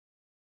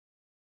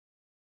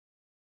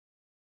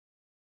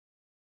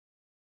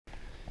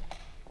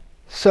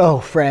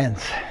So,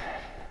 friends,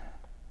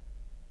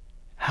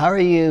 how are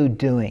you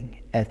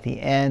doing at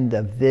the end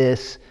of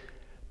this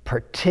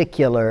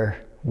particular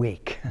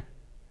week?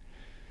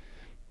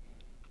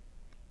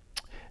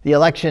 The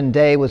election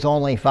day was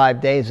only 5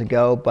 days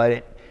ago, but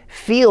it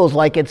feels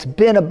like it's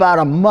been about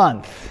a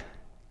month.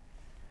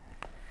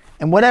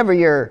 And whatever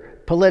your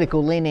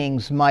political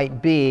leanings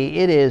might be,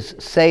 it is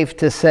safe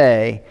to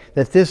say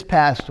that this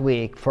past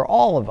week for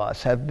all of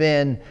us has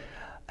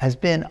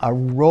been a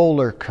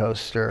roller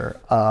coaster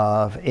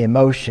of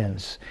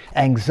emotions,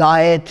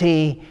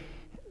 anxiety,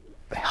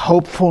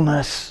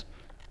 hopefulness,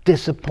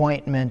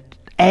 disappointment,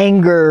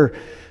 anger,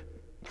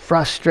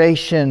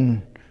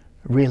 frustration,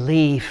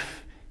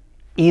 relief,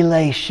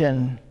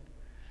 elation.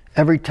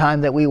 Every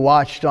time that we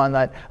watched on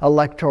that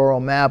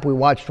electoral map, we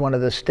watched one of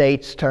the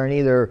states turn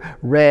either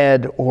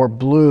red or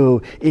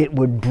blue, it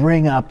would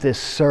bring up this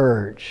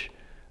surge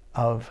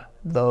of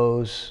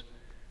those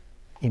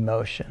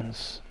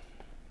emotions.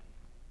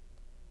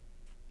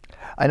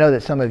 I know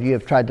that some of you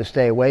have tried to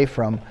stay away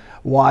from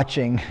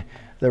watching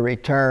the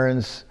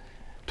returns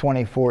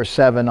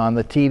 24/7 on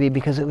the TV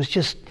because it was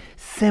just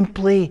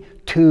simply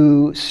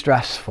too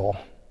stressful.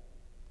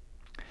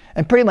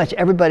 And pretty much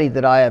everybody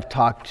that I have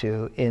talked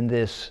to in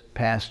this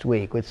past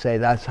week would say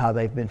that's how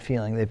they've been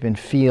feeling. They've been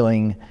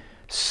feeling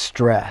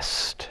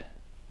stressed.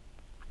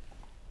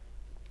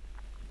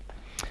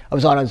 I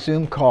was on a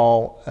Zoom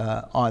call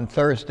on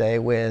Thursday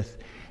with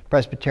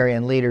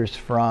Presbyterian leaders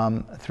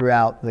from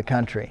throughout the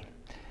country.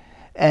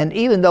 And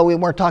even though we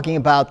weren't talking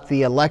about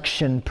the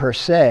election per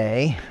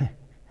se,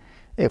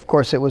 of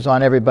course it was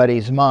on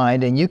everybody's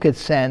mind, and you could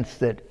sense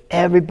that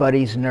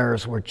everybody's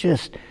nerves were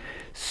just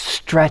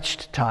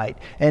stretched tight.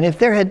 And if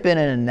there had been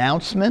an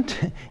announcement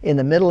in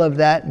the middle of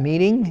that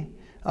meeting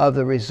of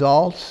the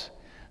results,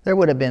 there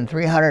would have been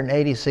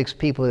 386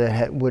 people that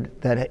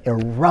had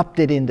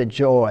erupted into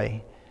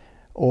joy,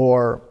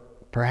 or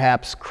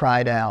perhaps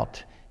cried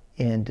out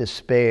in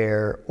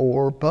despair,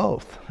 or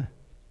both.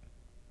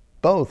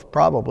 Both,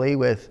 probably,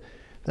 with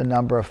the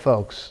number of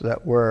folks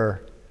that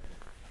were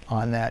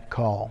on that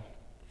call.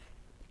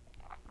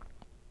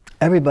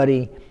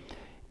 Everybody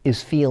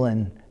is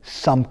feeling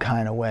some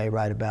kind of way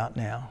right about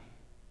now.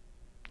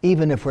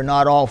 Even if we're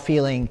not all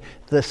feeling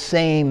the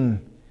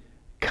same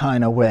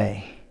kind of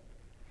way.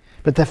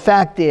 But the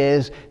fact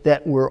is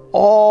that we're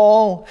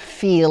all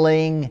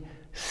feeling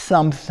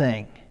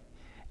something.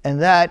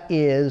 And that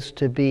is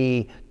to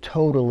be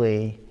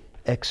totally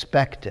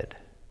expected.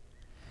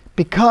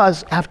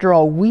 Because, after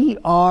all, we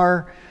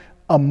are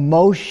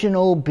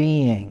emotional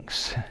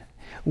beings.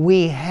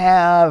 We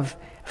have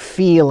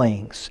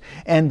feelings.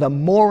 And the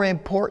more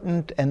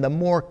important and the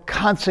more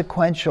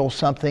consequential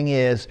something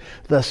is,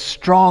 the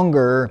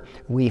stronger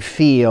we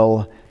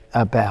feel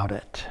about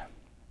it.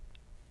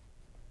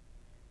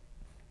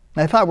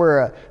 Now, if I were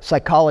a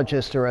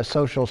psychologist or a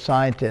social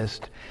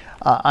scientist,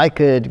 I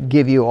could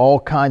give you all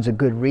kinds of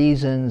good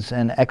reasons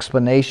and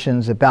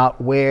explanations about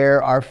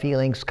where our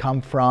feelings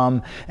come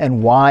from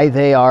and why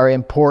they are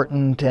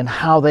important and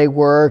how they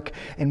work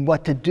and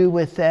what to do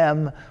with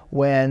them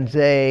when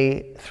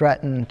they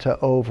threaten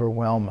to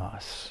overwhelm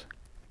us.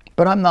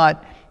 But I'm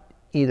not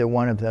either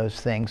one of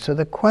those things. So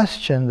the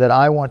question that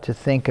I want to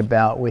think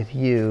about with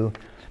you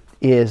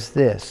is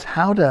this: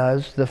 how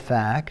does the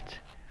fact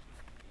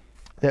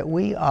that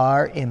we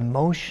are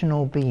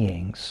emotional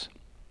beings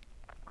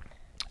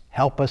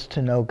help us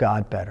to know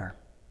God better?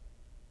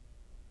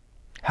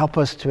 Help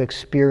us to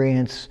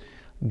experience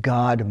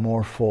God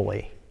more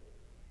fully.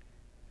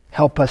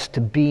 Help us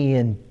to be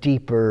in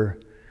deeper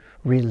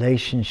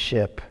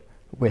relationship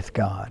with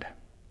God.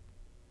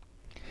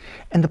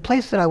 And the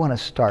place that I want to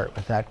start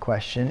with that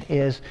question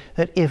is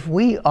that if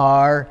we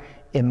are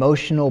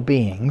emotional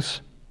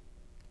beings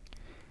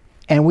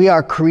and we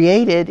are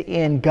created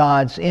in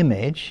God's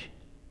image,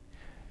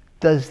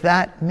 does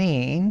that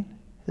mean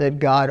that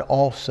God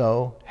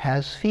also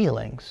has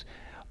feelings?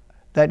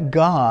 That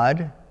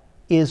God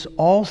is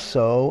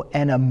also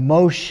an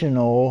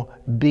emotional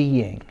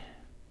being?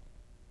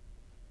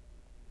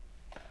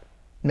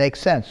 Makes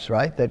sense,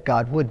 right? That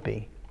God would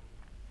be.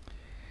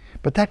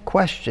 But that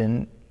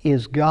question,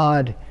 is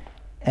God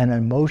an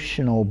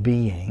emotional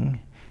being,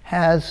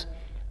 has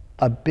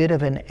a bit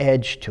of an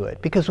edge to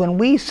it. Because when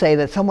we say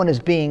that someone is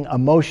being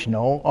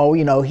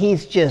emotional,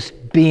 he's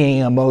just being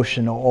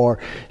emotional, or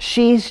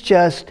she's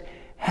just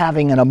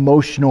having an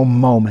emotional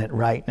moment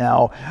right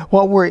now,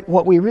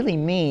 what we really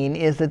mean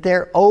is that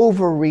they're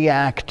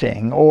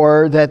overreacting,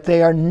 or that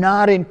they are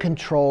not in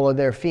control of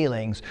their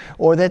feelings,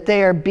 or that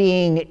they are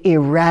being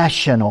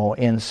irrational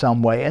in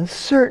some way. And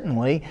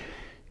certainly,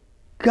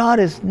 God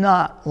is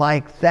not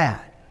like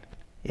that,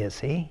 is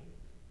He?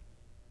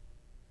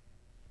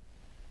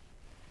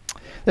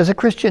 There's a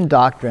Christian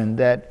doctrine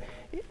that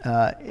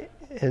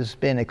has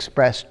been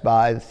expressed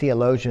by the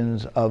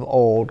theologians of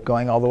old,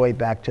 going all the way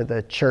back to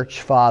the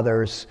church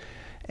fathers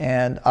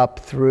and up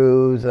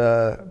through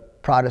the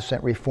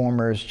Protestant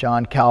reformers,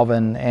 John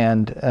Calvin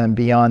and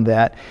beyond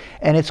that.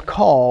 And it's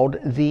called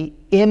the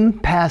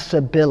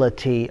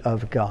impassibility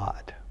of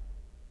God.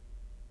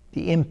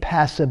 the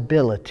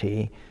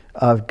impassibility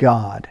of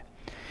God.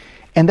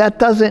 And that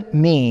doesn't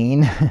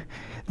mean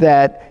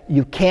that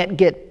you can't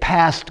get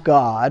past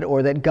God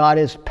or that God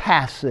is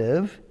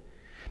passive,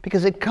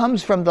 because it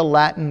comes from the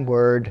Latin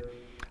word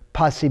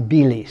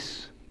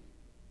passibilis,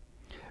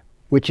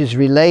 which is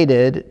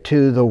related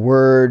to the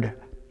word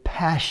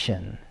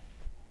passion,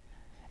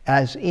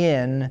 as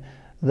in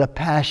the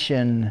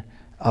passion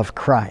of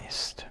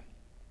Christ.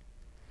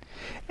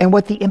 And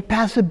what the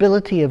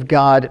impassibility of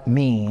God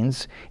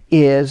means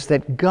is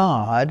that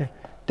God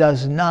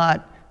does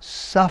not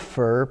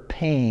suffer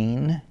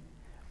pain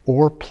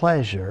or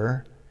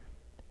pleasure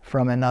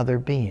from another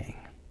being.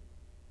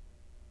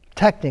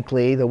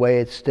 Technically, the way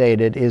it's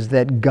stated is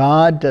that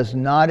God does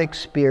not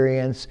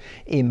experience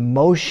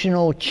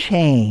emotional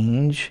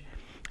change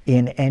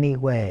in any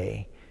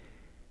way.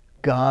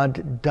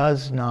 God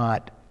does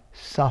not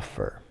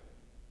suffer.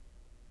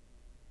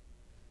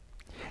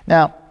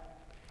 Now,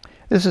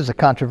 this is a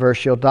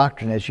controversial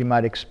doctrine, as you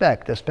might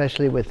expect,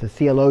 especially with the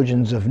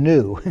theologians of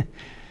new,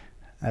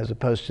 as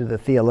opposed to the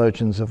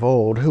theologians of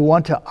old, who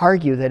want to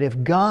argue that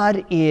if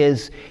God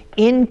is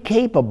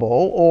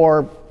incapable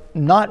or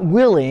not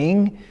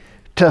willing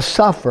to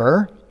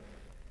suffer,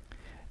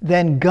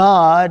 then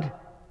God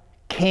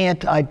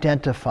can't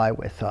identify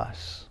with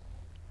us,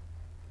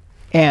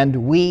 and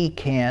we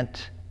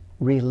can't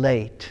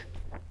relate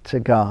to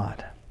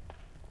God.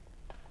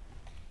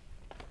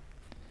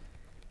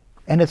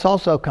 And it's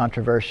also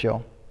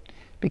controversial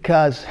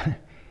because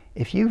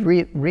if you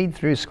read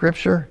through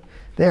Scripture,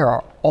 there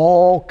are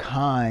all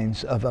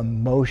kinds of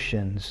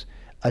emotions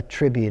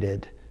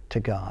attributed to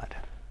God.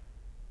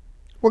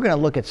 We're going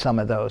to look at some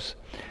of those.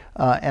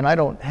 And I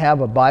don't have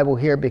a Bible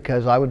here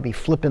because I would be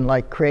flipping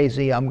like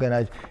crazy. I'm going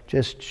to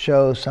just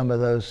show some of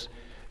those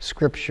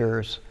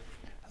scriptures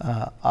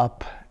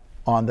up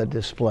on the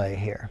display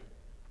here.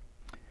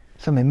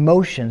 Some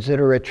emotions that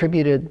are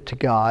attributed to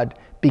God,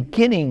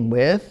 beginning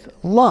with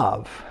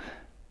love.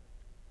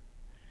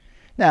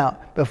 Now,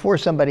 before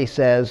somebody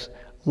says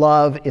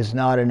love is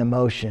not an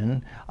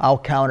emotion, I'll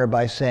counter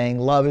by saying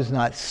love is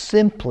not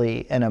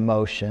simply an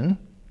emotion,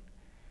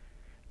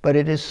 but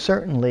it is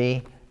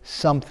certainly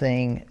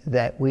something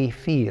that we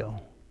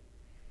feel.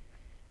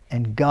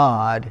 And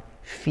God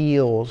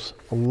feels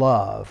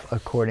love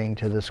according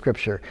to the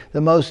Scripture.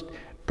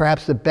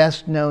 Perhaps the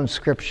best known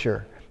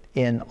Scripture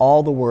in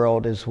all the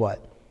world is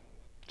what?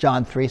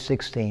 John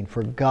 3:16.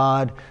 For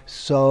God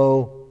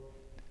so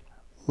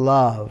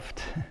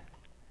loved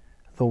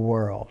the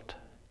world.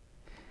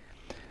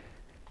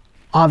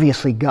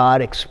 Obviously,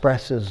 God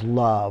expresses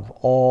love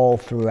all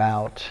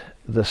throughout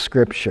the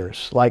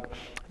Scriptures. Like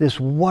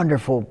this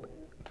wonderful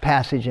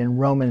passage in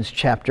Romans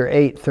chapter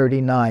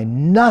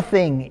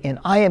 8:39.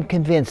 I am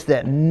convinced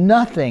that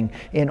nothing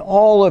in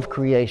all of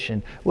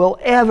creation will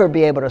ever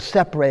be able to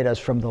separate us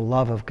from the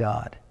love of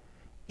God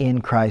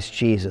in Christ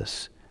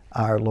Jesus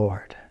our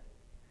Lord.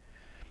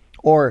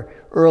 Or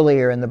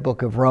earlier in the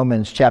book of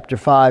Romans chapter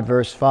 5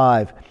 verse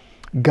 5,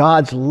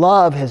 God's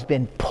love has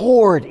been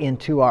poured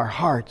into our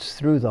hearts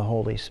through the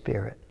Holy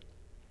Spirit.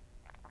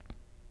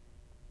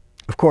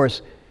 Of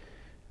course,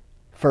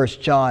 1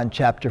 John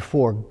chapter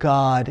 4,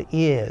 God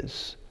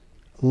is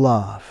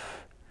love.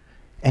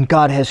 And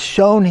God has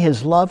shown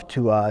His love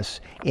to us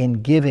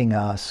in giving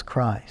us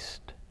Christ.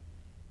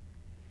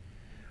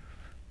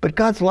 But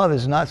God's love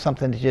is not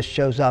something that just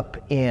shows up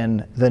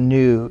in the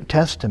New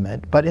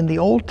Testament, but in the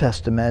Old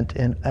Testament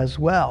as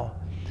well.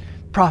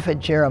 Prophet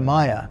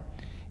Jeremiah,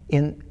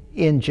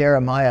 in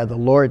Jeremiah, the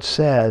Lord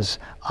says,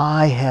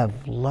 I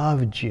have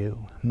loved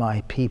you,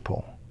 my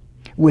people,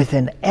 with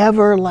an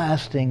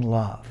everlasting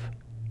love.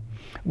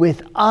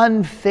 With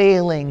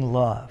unfailing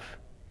love,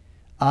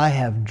 I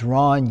have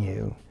drawn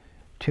you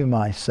to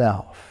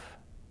myself.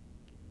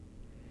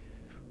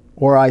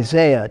 Or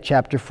Isaiah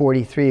chapter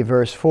 43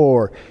 verse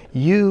 4,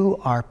 you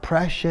are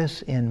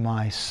precious in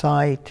my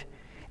sight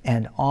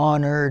and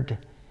honored,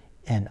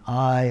 and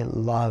I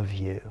love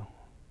you.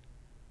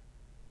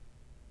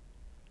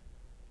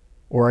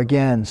 Or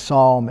again,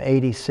 Psalm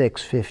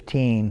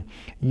 86:15,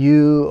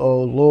 you,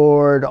 O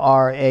Lord,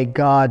 are a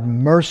God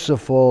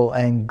merciful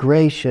and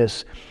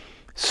gracious,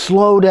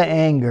 slow to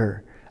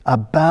anger,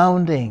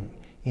 abounding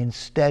in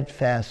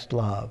steadfast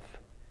love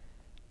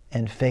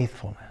and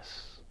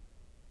faithfulness.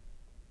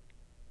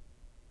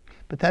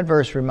 But that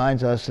verse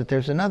reminds us that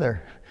there's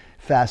another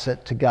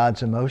facet to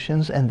God's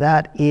emotions, and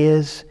that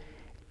is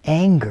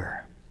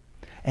anger.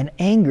 And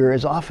anger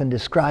is often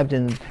described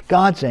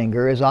God's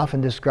anger is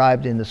often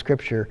described in the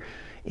Scripture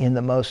in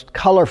the most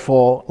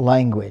colorful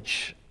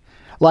language.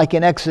 Like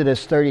in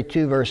Exodus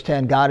 32 verse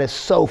 10, God is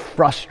so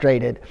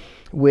frustrated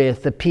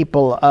with the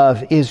people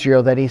of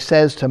Israel that He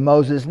says to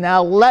Moses,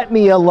 now let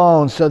me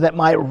alone so that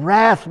my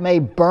wrath may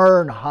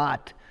burn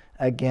hot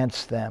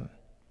against them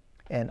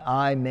and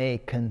I may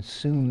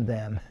consume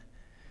them.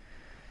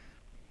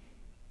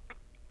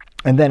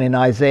 And then in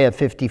Isaiah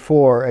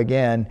 54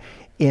 again,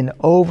 in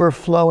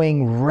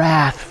overflowing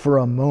wrath for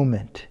a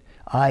moment,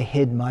 I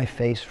hid my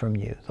face from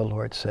you, the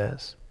Lord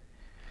says.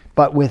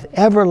 But with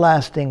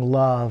everlasting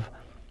love,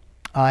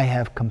 I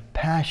have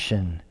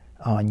compassion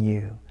on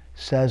you,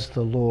 says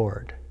the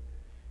Lord,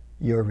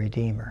 your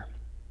Redeemer.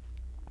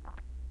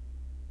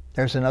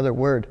 There's another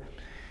word,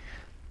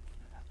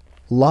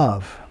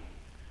 love.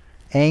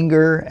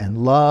 Anger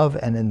and love,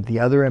 and then the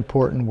other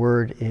important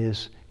word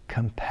is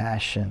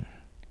compassion.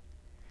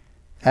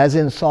 As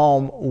in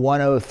Psalm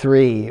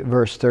 103,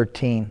 verse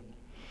 13,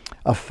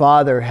 a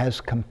father has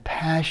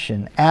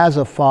compassion, as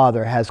a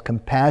father has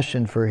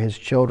compassion for his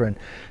children,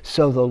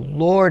 so the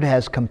Lord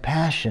has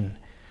compassion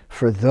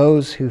for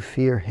those who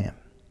fear him,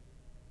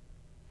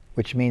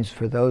 which means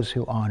for those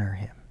who honor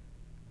him.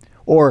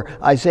 Or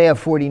Isaiah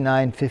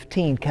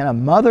 49:15, can a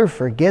mother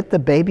forget the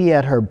baby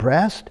at her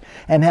breast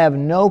and have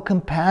no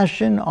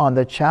compassion on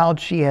the child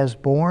she has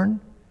borne?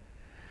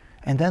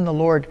 And then the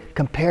Lord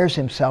compares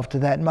himself to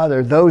that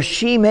mother. Though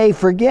she may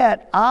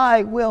forget,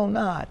 I will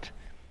not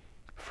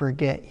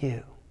forget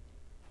you.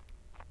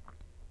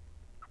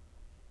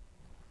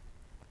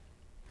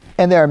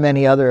 And there are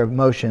many other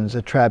emotions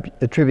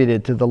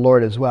attributed to the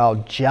Lord as well.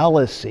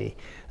 Jealousy,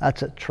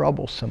 that's a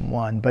troublesome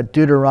one. But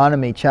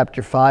Deuteronomy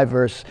chapter 5,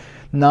 verse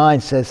 9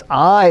 says,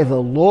 I,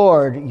 the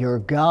Lord, your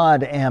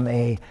God, am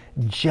a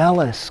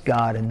jealous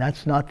God. And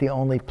that's not the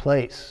only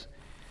place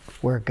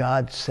where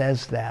God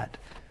says that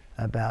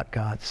about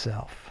God's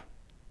self.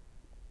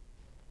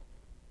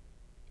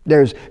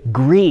 There's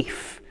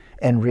grief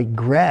and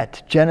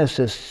regret.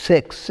 Genesis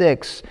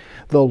 6:6,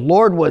 the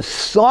Lord was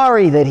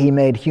sorry that he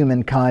made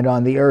humankind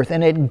on the earth,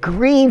 and it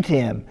grieved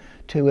him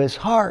to his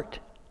heart.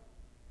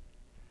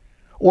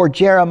 Or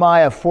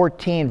Jeremiah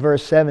 14,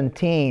 verse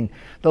 17,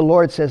 the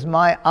Lord says,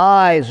 my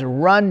eyes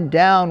run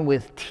down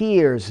with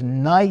tears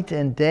night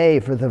and day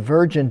for the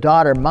virgin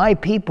daughter. My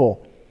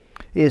people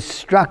is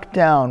struck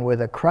down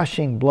with a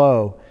crushing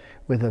blow,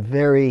 with a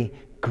very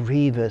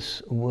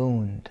grievous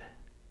wound.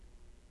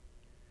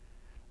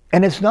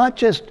 And it's not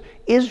just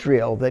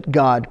Israel that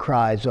God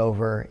cries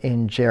over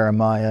in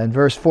Jeremiah. In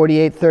verse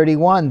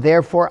 48:31,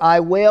 therefore I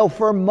wail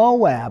for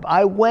Moab.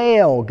 I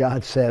wail,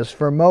 God says,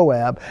 for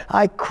Moab.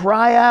 I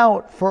cry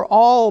out for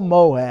all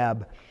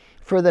Moab.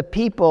 For the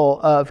people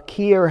of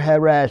Kir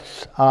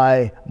Heres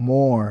I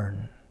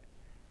mourn.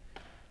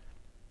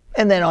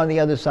 And then on the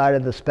other side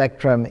of the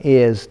spectrum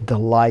is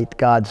delight,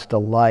 God's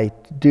delight.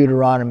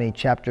 Deuteronomy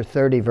chapter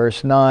 30,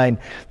 verse 9,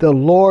 the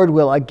Lord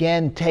will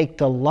again take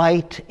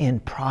delight in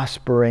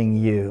prospering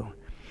you,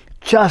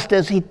 just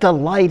as he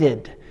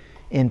delighted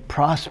in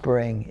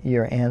prospering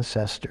your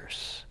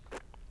ancestors.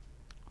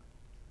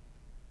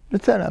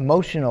 It's an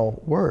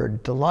emotional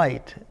word,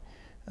 delight.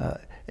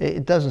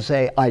 It doesn't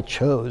say, I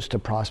chose to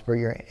prosper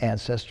your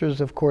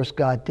ancestors. Of course,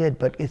 God did.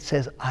 But it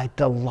says, I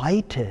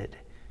delighted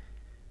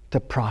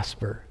to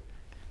prosper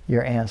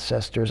your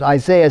ancestors.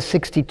 Isaiah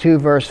 62,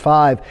 verse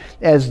 5,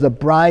 as the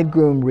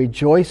bridegroom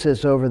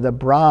rejoices over the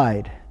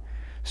bride,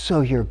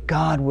 so your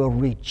God will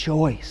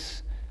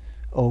rejoice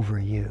over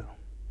you.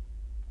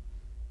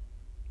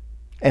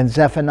 And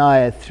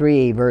Zephaniah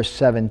 3, verse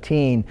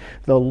 17,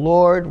 the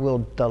Lord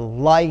will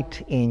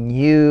delight in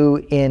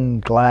you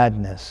in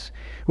gladness.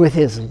 With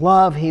his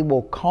love, he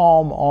will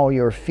calm all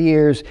your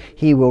fears.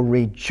 He will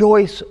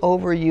rejoice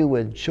over you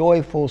with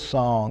joyful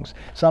songs.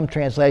 Some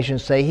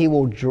translations say he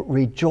will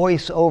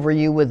rejoice over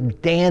you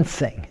with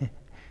dancing.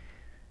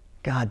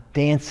 God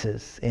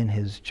dances in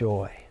his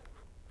joy.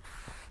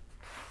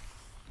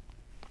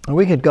 And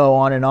we could go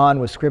on and on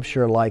with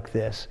scripture like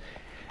this.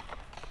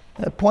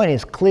 The point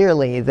is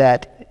clearly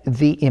that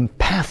the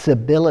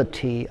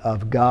impassibility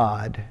of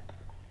God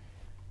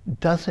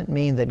doesn't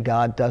mean that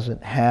God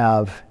doesn't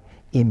have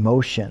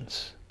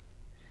emotions.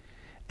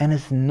 And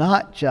it's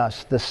not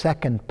just the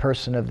second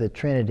person of the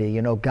Trinity,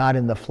 God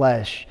in the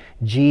flesh,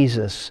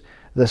 Jesus,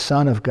 the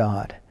Son of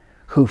God,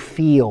 who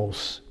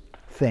feels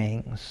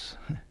things.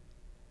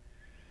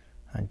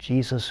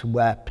 Jesus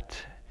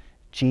wept.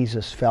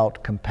 Jesus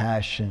felt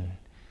compassion.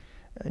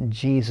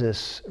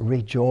 Jesus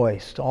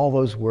rejoiced. All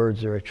those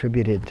words are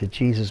attributed to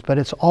Jesus. But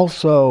it's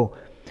also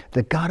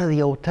the God of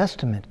the Old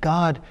Testament,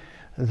 God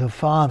the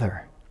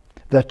Father,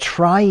 the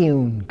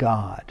triune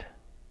God,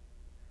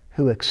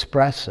 who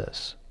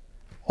expresses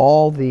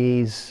all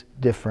these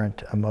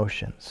different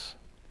emotions.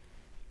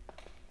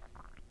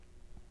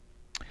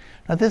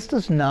 Now, this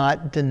does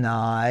not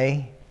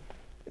deny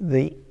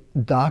the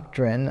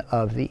doctrine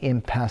of the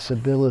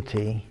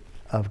impassibility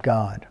of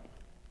God.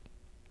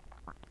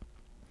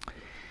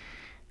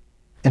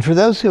 And for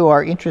those who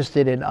are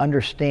interested in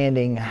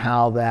understanding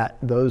how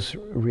those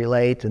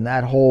relate and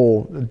that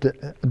whole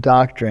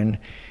doctrine,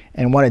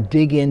 and want to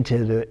dig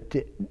into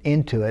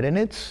it, and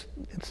it's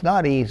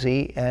not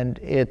easy, and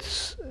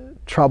it's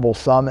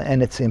troublesome,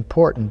 and it's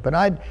important, but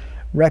I'd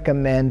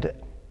recommend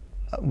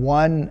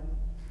one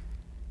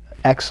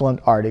excellent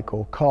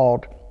article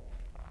called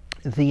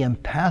 "The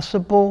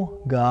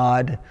Impassible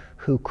God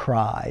Who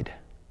Cried"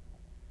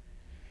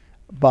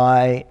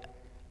 by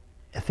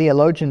a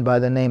theologian by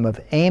the name of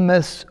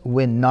Amos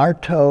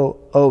Winarto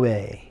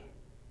Owe.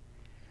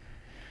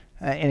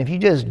 And if you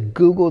just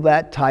Google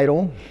that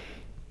title,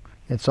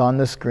 it's on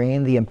the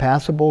screen, "The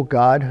Impassible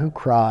God Who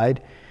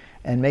Cried,"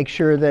 And make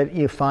sure that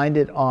you'll find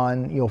it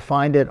on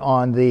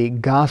the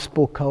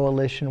Gospel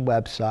Coalition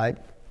website.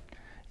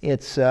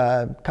 It's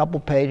a couple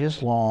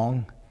pages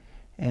long,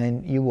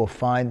 and you will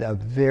find a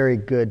very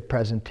good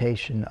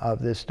presentation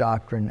of this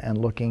doctrine and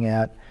looking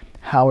at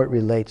how it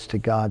relates to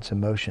God's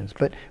emotions.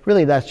 But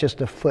really, that's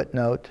just a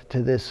footnote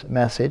to this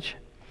message,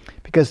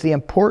 because the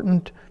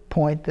important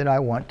point that I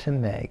want to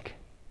make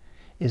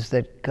is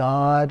that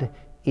God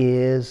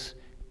is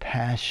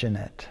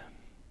passionate.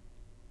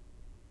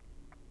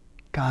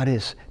 God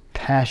is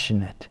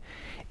passionate.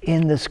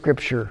 In the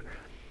Scripture,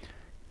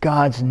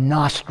 God's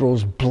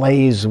nostrils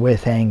blaze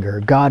with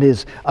anger. God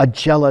is a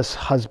jealous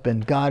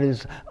husband. God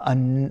is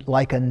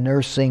like a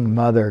nursing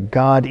mother.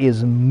 God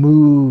is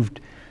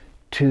moved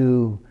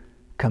to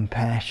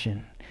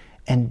compassion.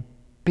 And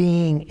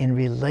being in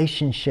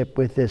relationship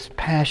with this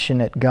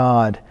passionate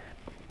God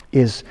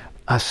is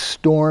a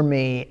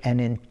stormy and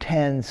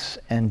intense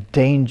and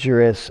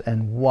dangerous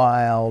and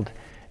wild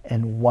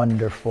and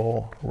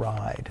wonderful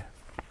ride.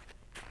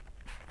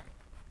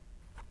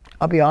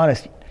 I'll be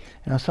honest,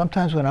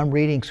 sometimes when I'm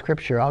reading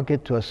Scripture, I'll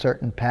get to a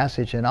certain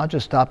passage and I'll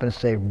just stop and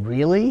say,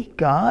 "Really,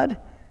 God?"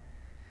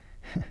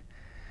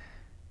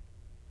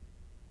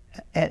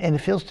 and it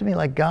feels to me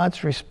like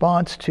God's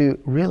response to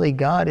 "really,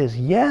 God" is,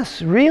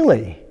 "Yes,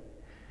 really.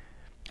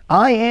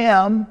 I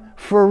am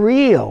for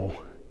real."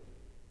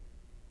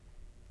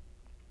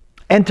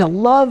 And to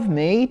love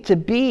me, to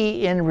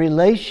be in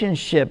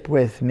relationship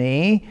with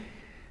me,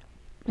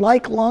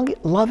 like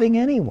loving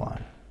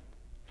anyone,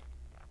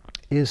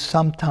 is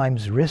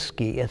sometimes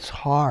risky. It's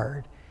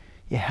hard.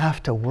 You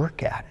have to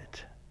work at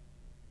it.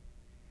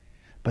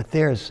 But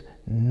there's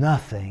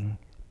nothing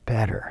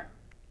better.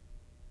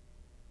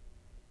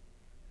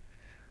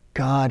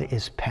 God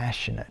is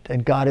passionate,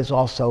 and God is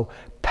also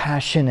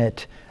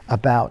passionate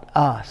about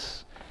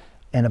us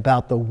and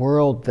about the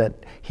world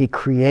that He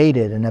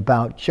created, and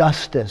about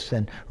justice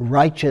and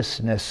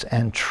righteousness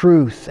and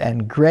truth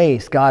and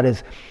grace. God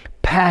is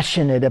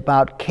passionate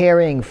about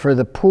caring for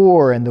the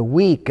poor and the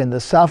weak and the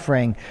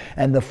suffering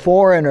and the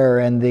foreigner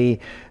and the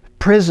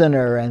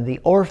prisoner and the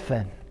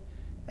orphan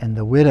and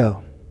the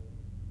widow.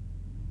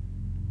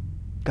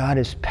 God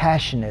is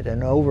passionate,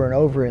 and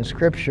over in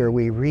Scripture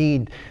we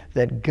read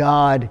that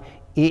God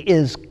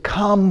is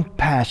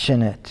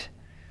compassionate.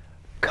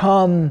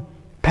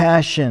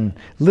 Compassion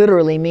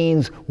literally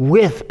means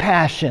with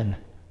passion.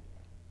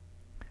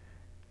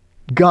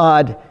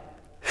 God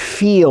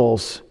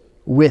feels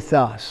with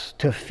us.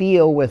 To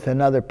feel with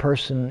another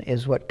person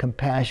is what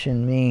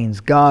compassion means.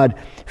 God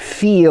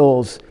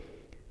feels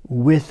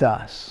with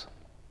us.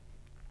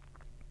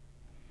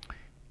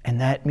 And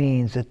that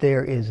means that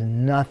there is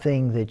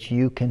nothing that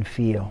you can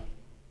feel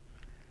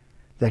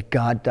that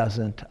God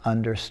doesn't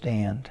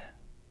understand.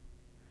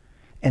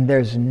 And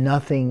there's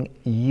nothing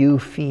you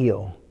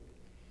feel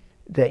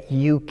that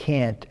you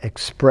can't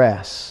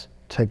express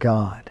to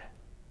God.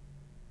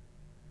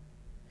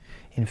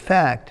 In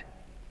fact,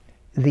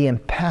 the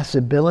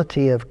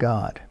impassibility of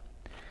God,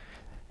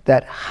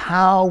 that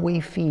how we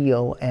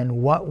feel and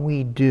what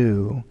we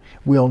do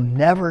will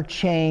never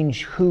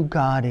change who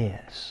God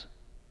is.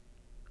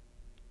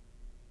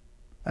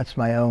 That's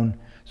my own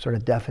sort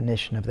of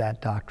definition of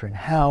that doctrine.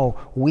 How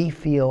we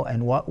feel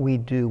and what we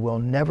do will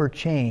never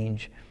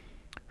change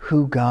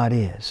who God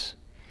is.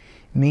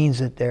 Means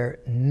that there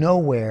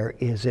nowhere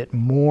is it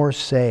more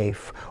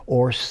safe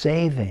or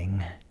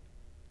saving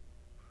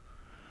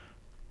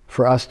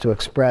for us to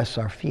express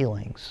our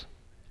feelings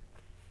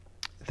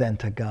than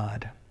to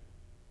God.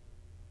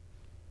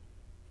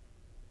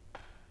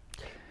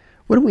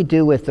 What do we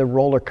do with the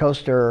roller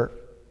coaster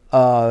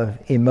of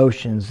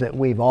emotions that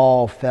we've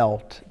all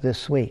felt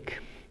this week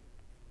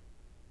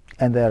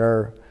and that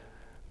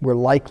we're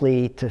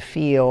likely to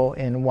feel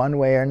in one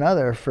way or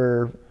another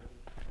for,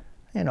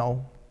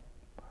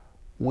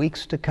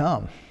 weeks to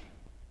come,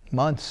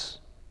 months,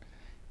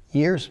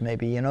 years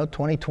maybe.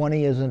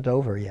 2020 isn't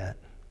over yet.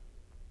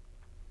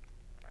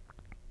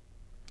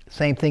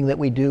 Same thing that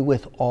we do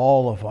with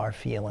all of our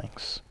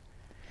feelings.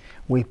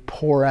 We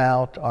pour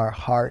out our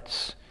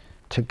hearts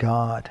to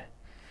God,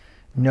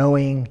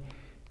 knowing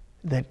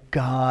that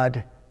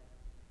God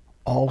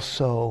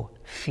also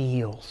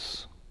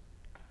feels,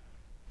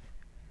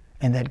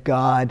 and that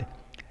God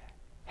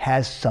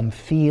has some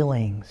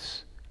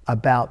feelings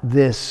about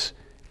this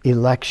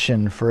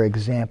election, for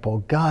example.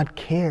 God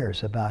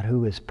cares about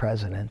who is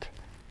president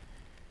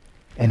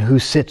and who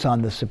sits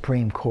on the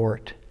Supreme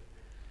Court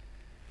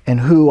and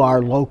who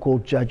our local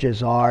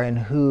judges are and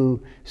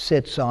who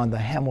sits on the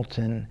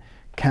Hamilton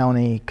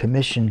County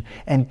Commission.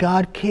 And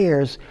God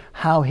cares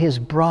how His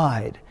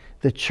bride,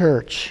 the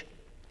church,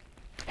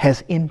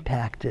 has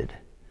impacted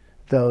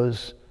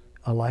those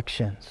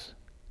elections.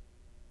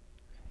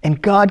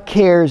 And God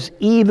cares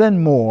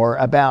even more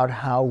about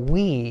how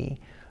we,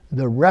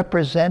 the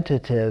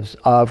representatives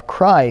of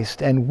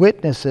Christ and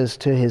witnesses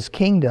to His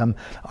kingdom,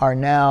 are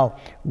now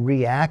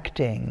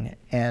reacting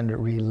and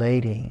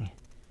relating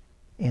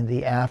in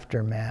the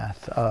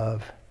aftermath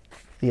of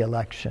the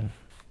election.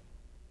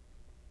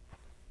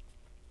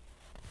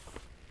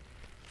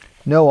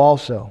 Know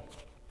also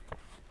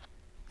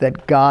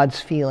that God's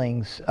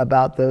feelings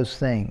about those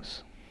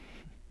things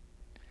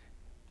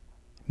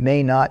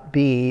may not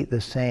be the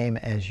same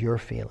as your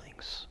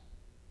feelings.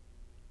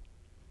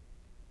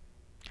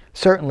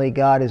 Certainly,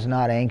 God is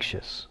not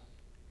anxious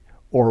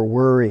or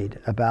worried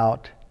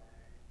about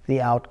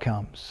the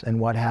outcomes and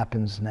what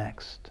happens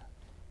next.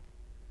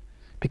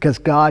 Because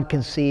God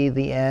can see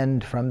the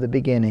end from the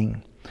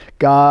beginning.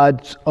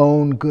 God's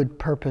own good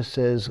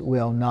purposes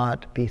will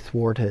not be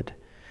thwarted.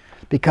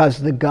 Because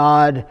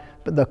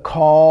the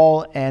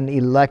call and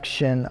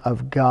election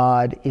of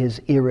God is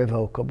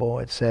irrevocable,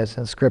 it says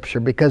in Scripture.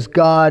 Because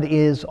God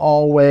is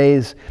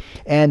always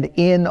and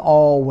in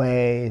all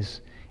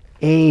ways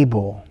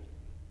able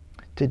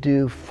to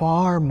do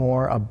far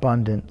more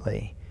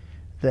abundantly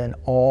than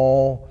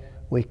all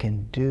we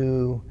can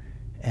do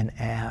and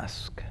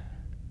ask.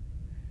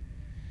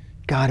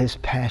 God is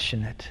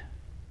passionate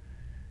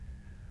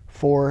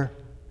for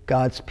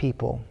God's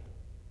people,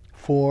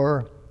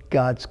 for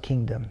God's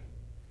kingdom,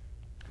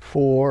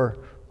 for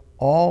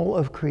all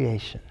of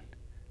creation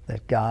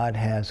that God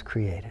has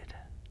created.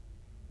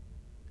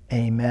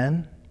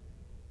 Amen.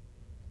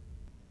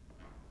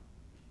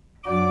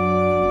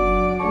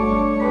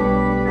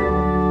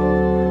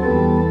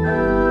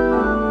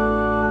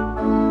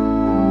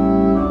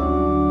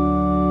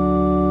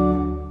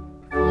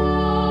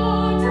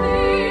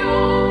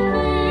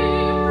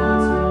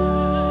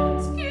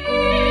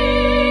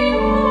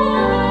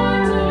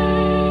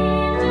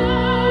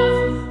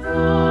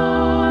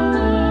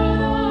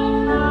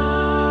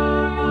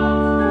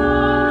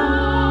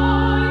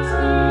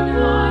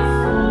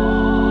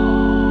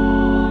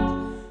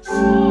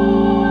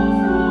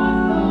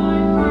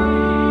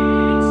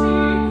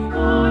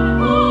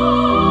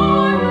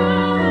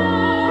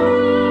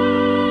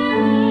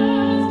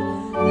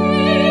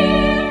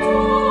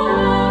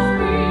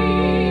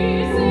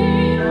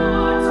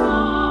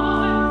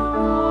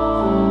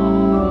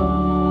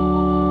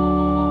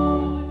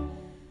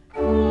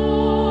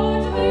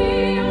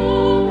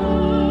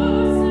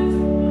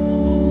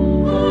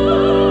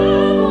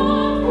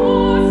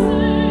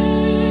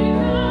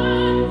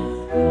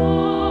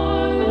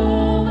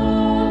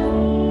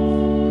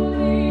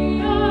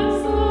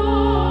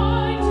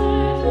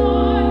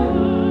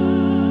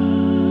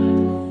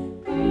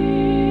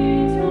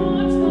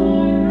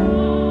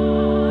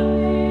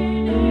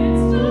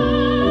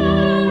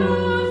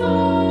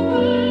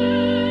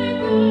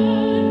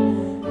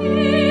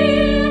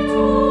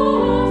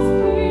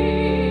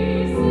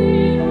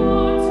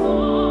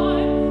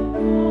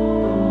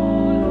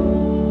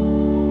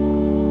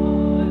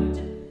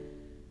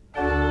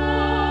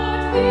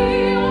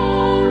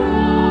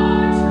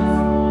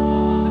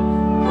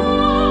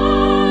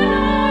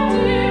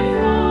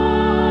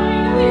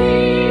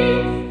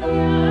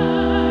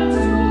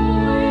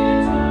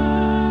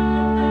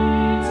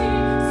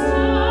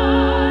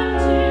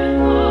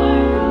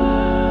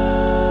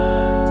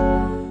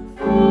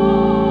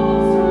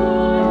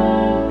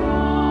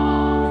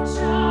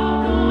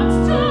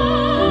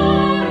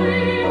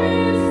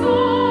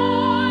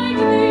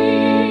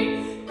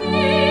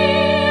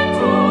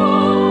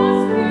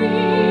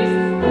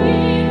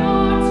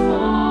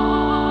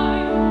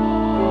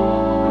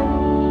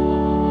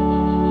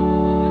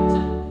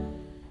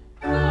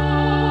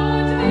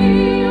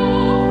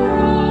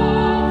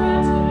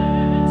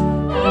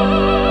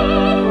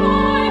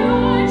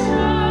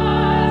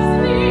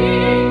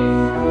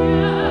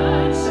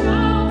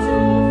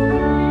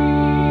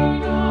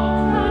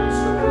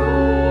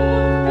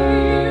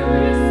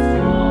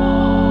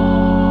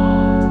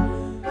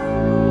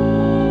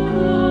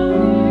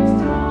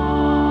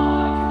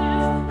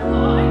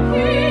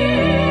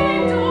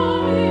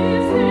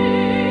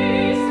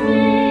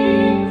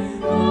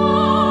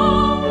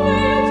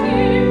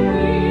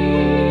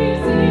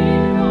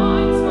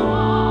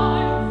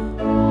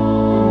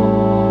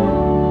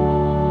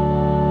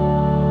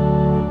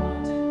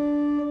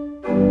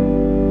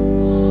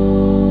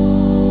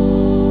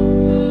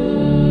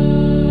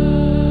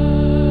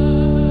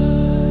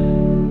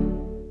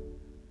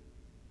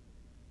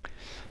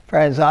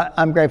 Friends,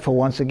 I'm grateful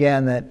once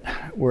again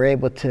that we're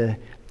able to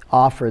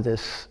offer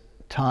this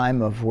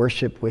time of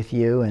worship with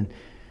you and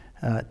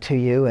to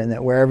you, and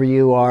that wherever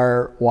you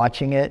are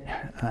watching it,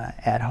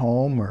 at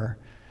home or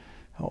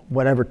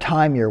whatever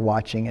time you're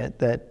watching it,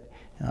 that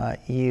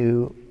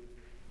you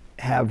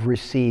have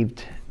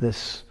received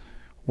this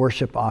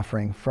worship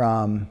offering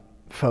from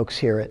folks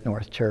here at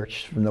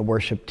NorthChurch, from the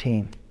worship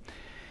team.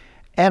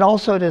 And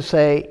also to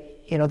say,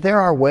 there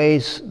are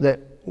ways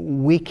that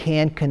we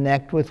can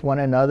connect with one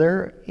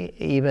another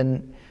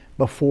even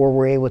before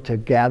we're able to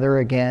gather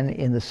again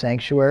in the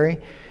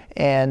sanctuary.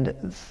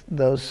 And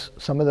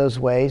some of those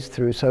ways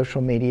through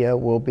social media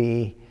will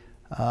be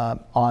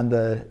on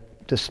the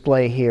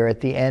display here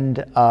at the end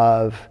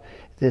of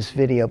this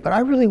video. But I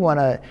really want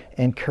to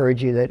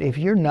encourage you that if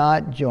you're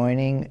not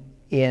joining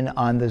in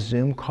on the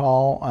Zoom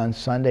call on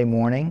Sunday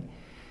morning,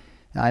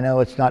 I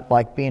know it's not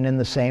like being in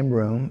the same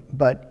room,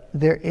 but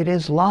it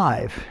is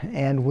live,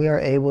 and we are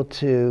able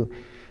to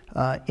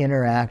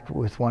interact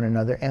with one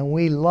another. And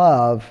we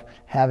love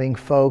having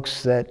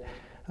folks that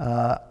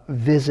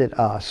visit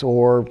us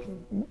or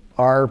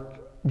are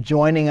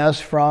joining us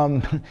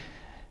from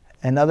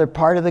another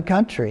part of the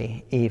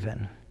country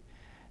even.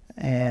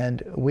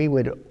 And we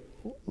would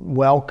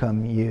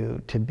welcome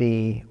you to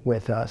be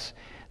with us.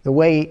 The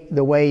way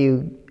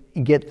you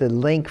get the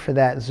link for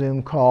that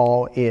Zoom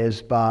call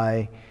is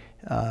by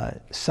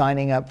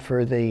signing up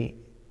for the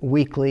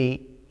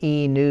weekly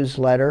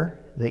e-newsletter,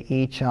 the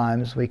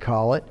e-chimes we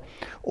call it,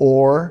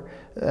 or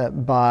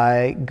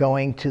by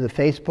going to the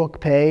Facebook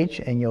page,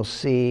 and you'll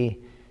see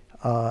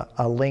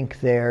a link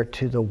there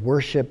to the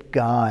worship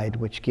guide,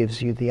 which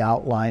gives you the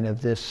outline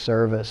of this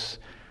service,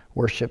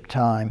 worship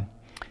time,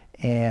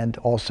 and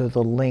also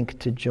the link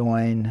to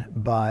join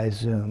by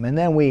Zoom. And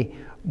then we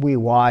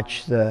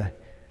watch the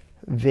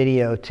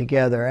video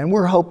together, and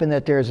we're hoping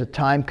that there's a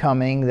time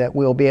coming that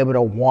we'll be able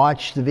to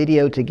watch the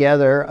video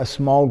together, a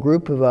small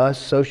group of us,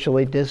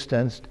 socially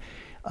distanced,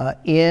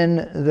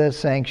 in the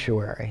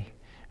sanctuary,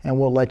 and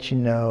we'll let you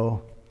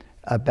know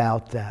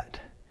about that.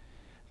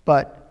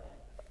 But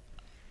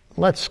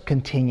let's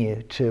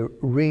continue to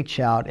reach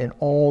out in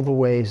all the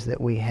ways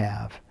that we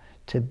have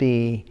to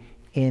be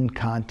in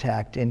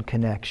contact, in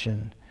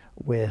connection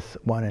with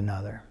one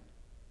another.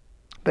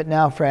 But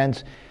now,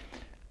 friends,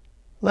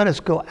 let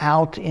us go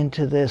out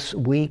into this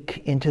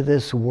week, into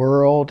this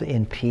world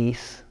in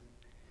peace.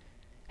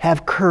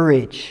 Have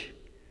courage.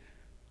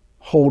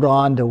 Hold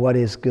on to what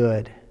is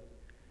good.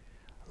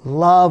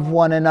 Love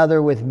one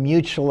another with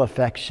mutual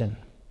affection.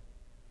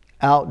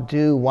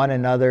 Outdo one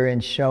another in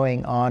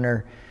showing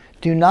honor.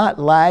 Do not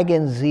lag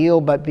in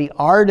zeal, but be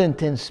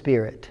ardent in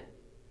spirit.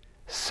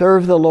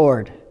 Serve the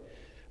Lord,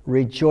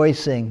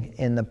 rejoicing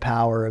in the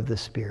power of the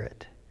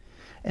Spirit.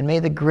 And may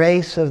the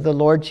grace of the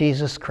Lord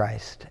Jesus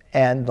Christ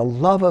and the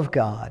love of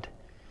God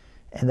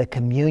and the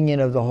communion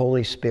of the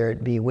Holy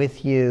Spirit be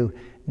with you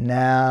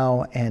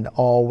now and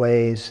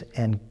always.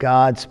 And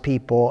God's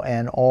people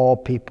and all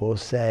people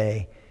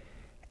say,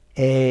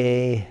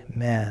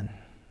 Amen.